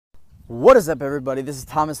What is up, everybody? This is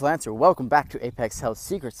Thomas Lancer. Welcome back to Apex Health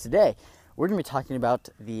Secrets. Today, we're going to be talking about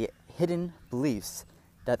the hidden beliefs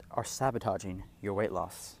that are sabotaging your weight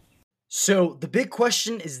loss. So, the big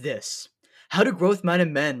question is this: how do growth-minded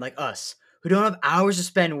men like us, who don't have hours to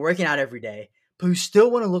spend working out every day, but who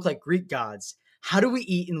still want to look like Greek gods, how do we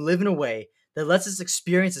eat and live in a way that lets us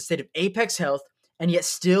experience a state of apex health and yet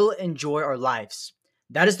still enjoy our lives?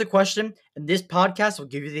 That is the question, and this podcast will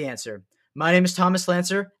give you the answer. My name is Thomas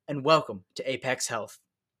Lancer, and welcome to Apex Health.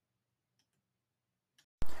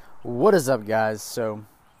 What is up, guys? So,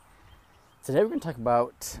 today we're going to talk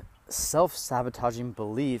about self-sabotaging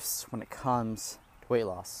beliefs when it comes to weight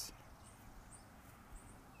loss.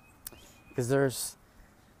 Because there's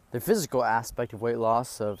the physical aspect of weight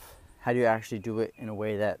loss, of how do you actually do it in a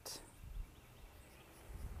way that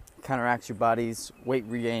counteracts your body's weight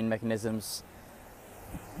regain mechanisms,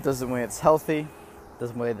 does it in a way that's healthy, does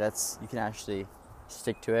it in a way that's you can actually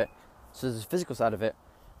stick to it. So there's the physical side of it.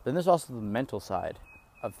 Then there's also the mental side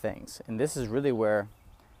of things. And this is really where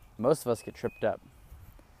most of us get tripped up.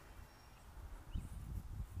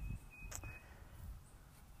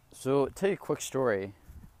 So I'll tell you a quick story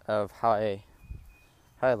of how I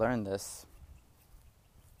learned this.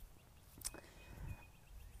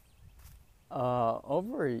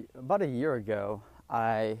 About a year ago,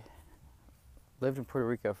 I lived in Puerto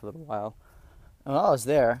Rico for a little while. And while I was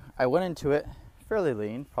there, I went into it fairly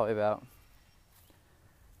lean, probably about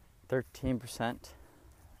 13%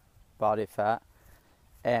 body fat.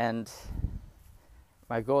 And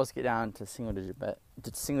my goal was to get down to single digit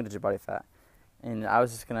body fat. And I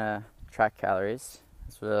was just going to track calories.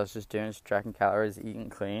 That's what I was just doing, just tracking calories, eating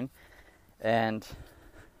clean. And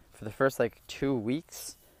for the first 2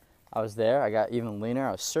 weeks I was there, I got even leaner.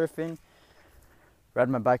 I was surfing,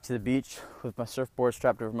 riding my bike to the beach with my surfboard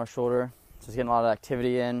strapped over my shoulder. Just getting a lot of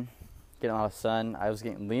activity in, getting a lot of sun. I was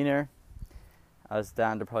getting leaner. I was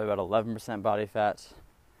down to probably about 11% body fat.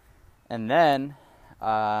 And then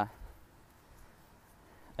I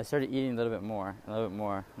started eating a little bit more.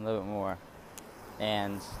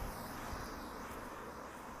 And,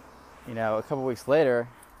 a couple weeks later,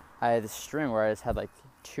 I had this string where I just had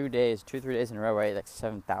 2 3 days in a row where I ate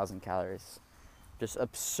 7,000 calories. Just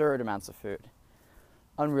absurd amounts of food.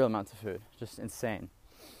 Unreal amounts of food. Just insane.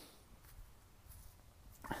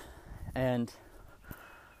 And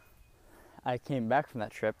I came back from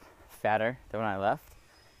that trip fatter than when I left.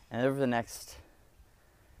 And over the next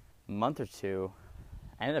month or two,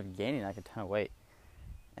 I ended up gaining a ton of weight.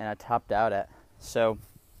 And I topped out at. So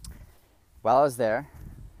while I was there,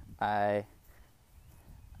 I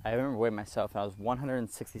remember weighing myself, and I was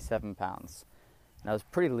 167 pounds. And I was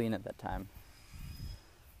pretty lean at that time.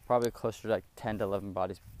 Probably closer to 10 to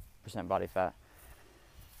 11% body fat.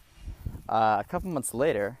 A couple months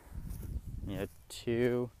later, 3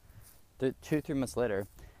 months later,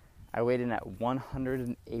 I weighed in at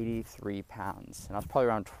 183 pounds. And I was probably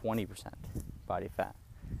around 20% body fat,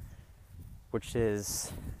 which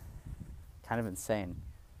is kind of insane,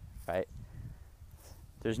 right?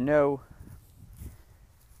 There's no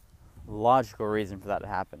logical reason for that to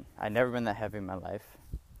happen. I'd never been that heavy in my life.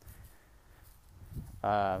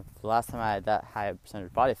 The last time I had that high a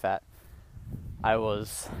percentage body fat, I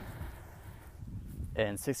was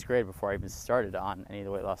in 6th grade before I even started on any of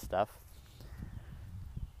the weight loss stuff.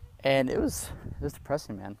 And it was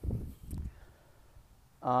depressing, man.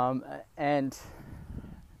 And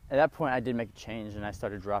at that point, I did make a change, and I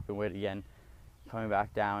started dropping weight again, coming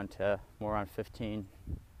back down to more around 15.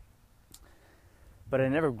 But I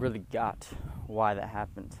never really got why that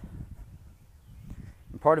happened.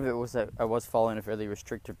 And part of it was that I was following a fairly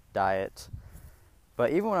restrictive diet.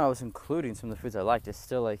 But even when I was including some of the foods I liked, it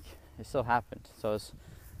still happened. So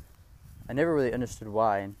I never really understood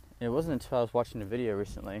why. And it wasn't until I was watching a video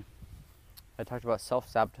recently, I talked about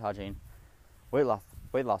self-sabotaging weight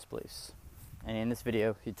loss beliefs. And in this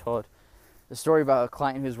video, he told the story about a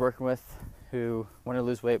client he was working with who wanted to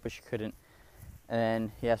lose weight, but she couldn't. And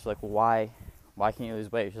then he asked her, why can't you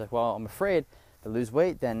lose weight? She's like, well, I'm afraid if I lose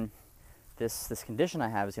weight, then this condition I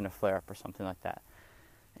have is going to flare up or something like that.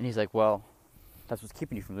 And he's like, well, that's what's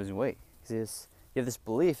keeping you from losing weight. Because you have this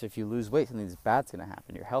belief if you lose weight, something bad's going to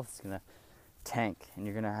happen. Your health is going to tank, and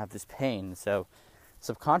you're going to have this pain. So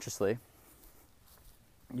subconsciously,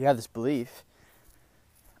 you have this belief.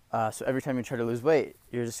 So every time you try to lose weight,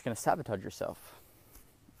 you're just going to sabotage yourself.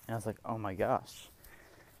 And I was like, oh my gosh,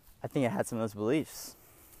 I think I had some of those beliefs.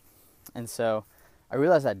 And so I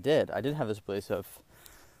realized I did have this belief of,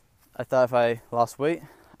 I thought if I lost weight,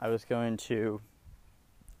 I was going to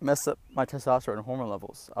mess up my testosterone and hormone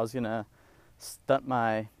levels. I was going to stunt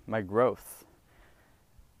my growth.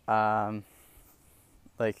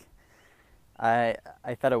 I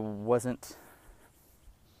thought it wasn't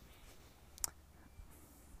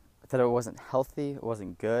healthy, it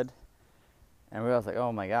wasn't good. And I realized, like,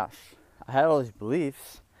 oh my gosh, I had all these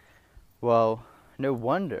beliefs. Well, no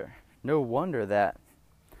wonder that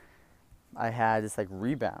I had this like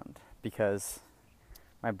rebound, because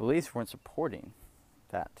my beliefs weren't supporting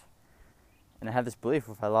that. And I had this belief,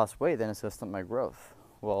 if I lost weight, then it's going to stunt my growth.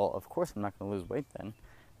 Well, of course I'm not going to lose weight then.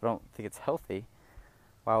 If I don't think it's healthy,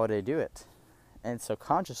 why would I do it? And so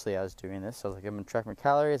consciously I was doing this. I was like, I'm going to track my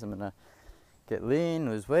calories, I'm going to get lean,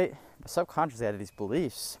 lose weight. But subconsciously I had these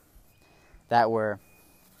beliefs that were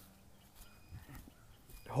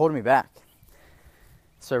holding me back.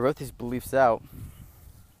 So I wrote these beliefs out,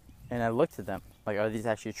 and I looked at them. Like, are these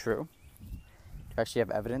actually true? Do I actually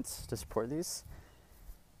have evidence to support these?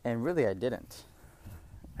 And really I didn't.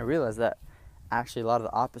 I realized that actually a lot of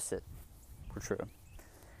the opposite were true.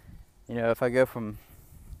 You know, if I go from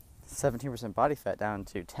 17% body fat down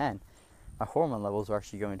to 10, my hormone levels are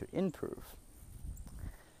actually going to improve.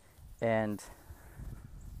 And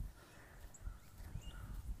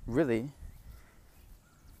really,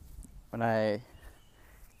 when I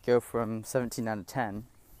go from 17 down to 10,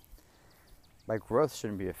 my growth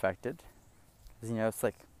shouldn't be affected. Because, you know, it's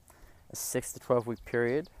like a 6 to 12 week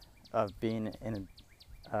period of being in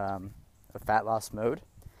a fat loss mode.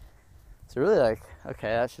 So really, like, okay,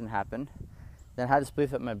 that shouldn't happen. Then I had this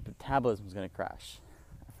belief that my metabolism was going to crash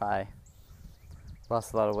if I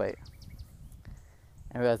lost a lot of weight.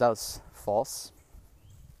 And I realized that was false.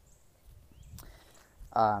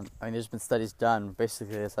 I mean, there's been studies done.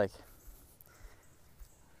 Basically, it's like,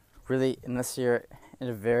 really, unless you're in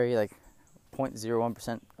a very, like,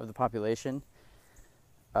 0.01% of the population,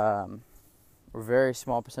 or very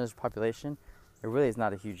small percentage of the population, it really is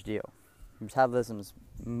not a huge deal. Your metabolism is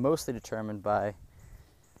mostly determined by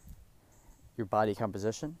your body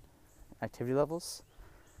composition, activity levels,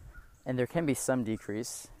 and there can be some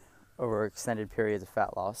decrease over extended periods of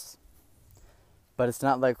fat loss. But it's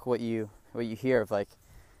not like what you hear of, like,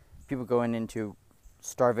 people going into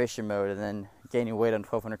starvation mode and then gaining weight on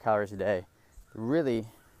 1,200 calories a day. It really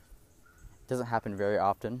doesn't happen very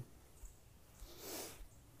often.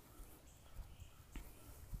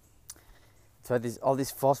 So I had all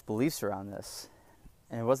these false beliefs around this.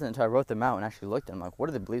 And it wasn't until I wrote them out and actually looked at them, like, what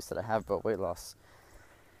are the beliefs that I have about weight loss?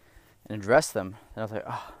 And addressed them. And I was like,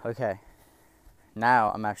 oh, okay.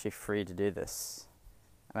 Now I'm actually free to do this.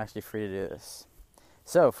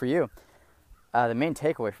 So for you, the main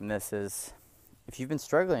takeaway from this is, if you've been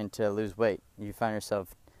struggling to lose weight, you find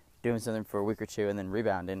yourself doing something for a week or two and then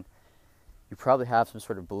rebounding, you probably have some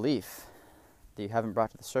sort of belief that you haven't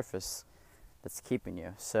brought to the surface that's keeping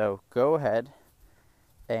you. So go ahead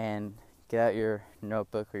and get out your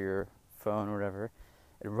notebook or your phone or whatever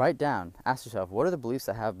and write down, ask yourself, what are the beliefs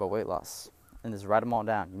I have about weight loss? And just write them all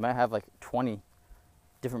down. You might have like 20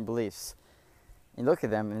 different beliefs. And look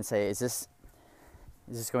at them and say, is this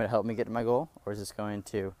going to help me get to my goal, or is this going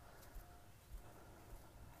to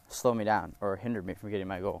slow me down or hinder me from getting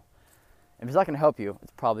my goal? If it's not going to help you,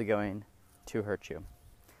 it's probably going to hurt you.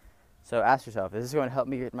 So ask yourself, is this going to help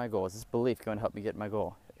me get my goal? Is this belief going to help me get my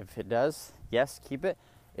goal? If it does, yes, keep it.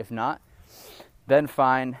 If not, then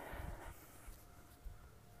find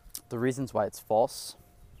the reasons why it's false,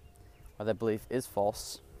 why that belief is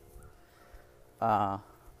false.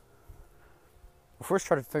 First,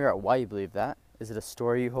 try to figure out why you believe that. Is it a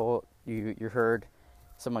story you heard?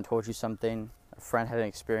 Someone told you something? A friend had an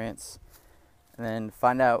experience? And then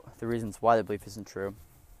find out the reasons why the belief isn't true.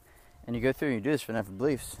 And you go through and you do this for enough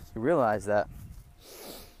beliefs, you realize that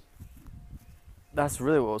that's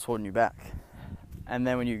really what was holding you back. And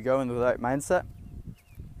then when you go into the right mindset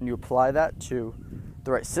and you apply that to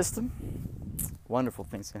the right system, wonderful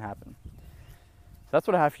things can happen. So that's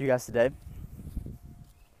what I have for you guys today.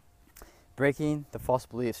 Breaking the false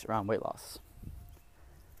beliefs around weight loss.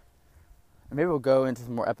 And maybe we'll go into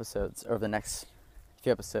some more episodes over the next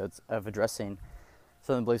few episodes of addressing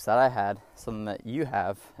some of the beliefs that I had, some that you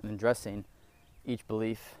have, and then addressing each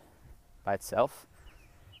belief by itself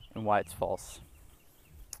and why it's false.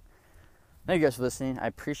 Thank you guys for listening. I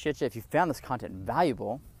appreciate you. If you found this content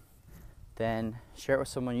valuable, then share it with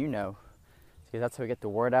someone you know, because that's how we get the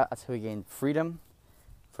word out. That's how we gain freedom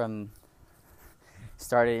from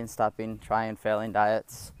starting and stopping, trying, failing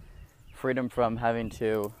diets, freedom from having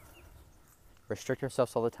to restrict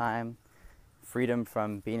ourselves all the time, freedom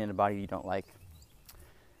from being in a body you don't like,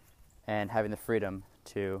 and having the freedom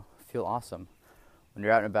to feel awesome when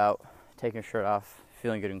you're out and about, taking your shirt off,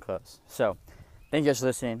 feeling good in clothes. So, thank you guys for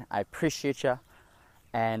listening. I appreciate you,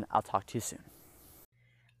 and I'll talk to you soon.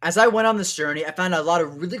 As I went on this journey, I found a lot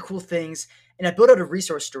of really cool things, and I built out a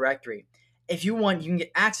resource directory. If you want, you can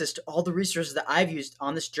get access to all the resources that I've used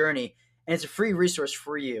on this journey, and it's a free resource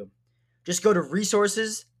for you. Just go to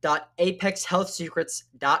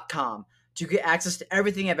resources.apexhealthsecrets.com to get access to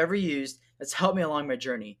everything I've ever used that's helped me along my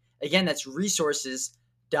journey. Again, that's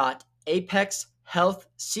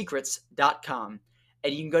resources.apexhealthsecrets.com.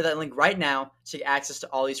 And you can go to that link right now to get access to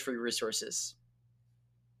all these free resources.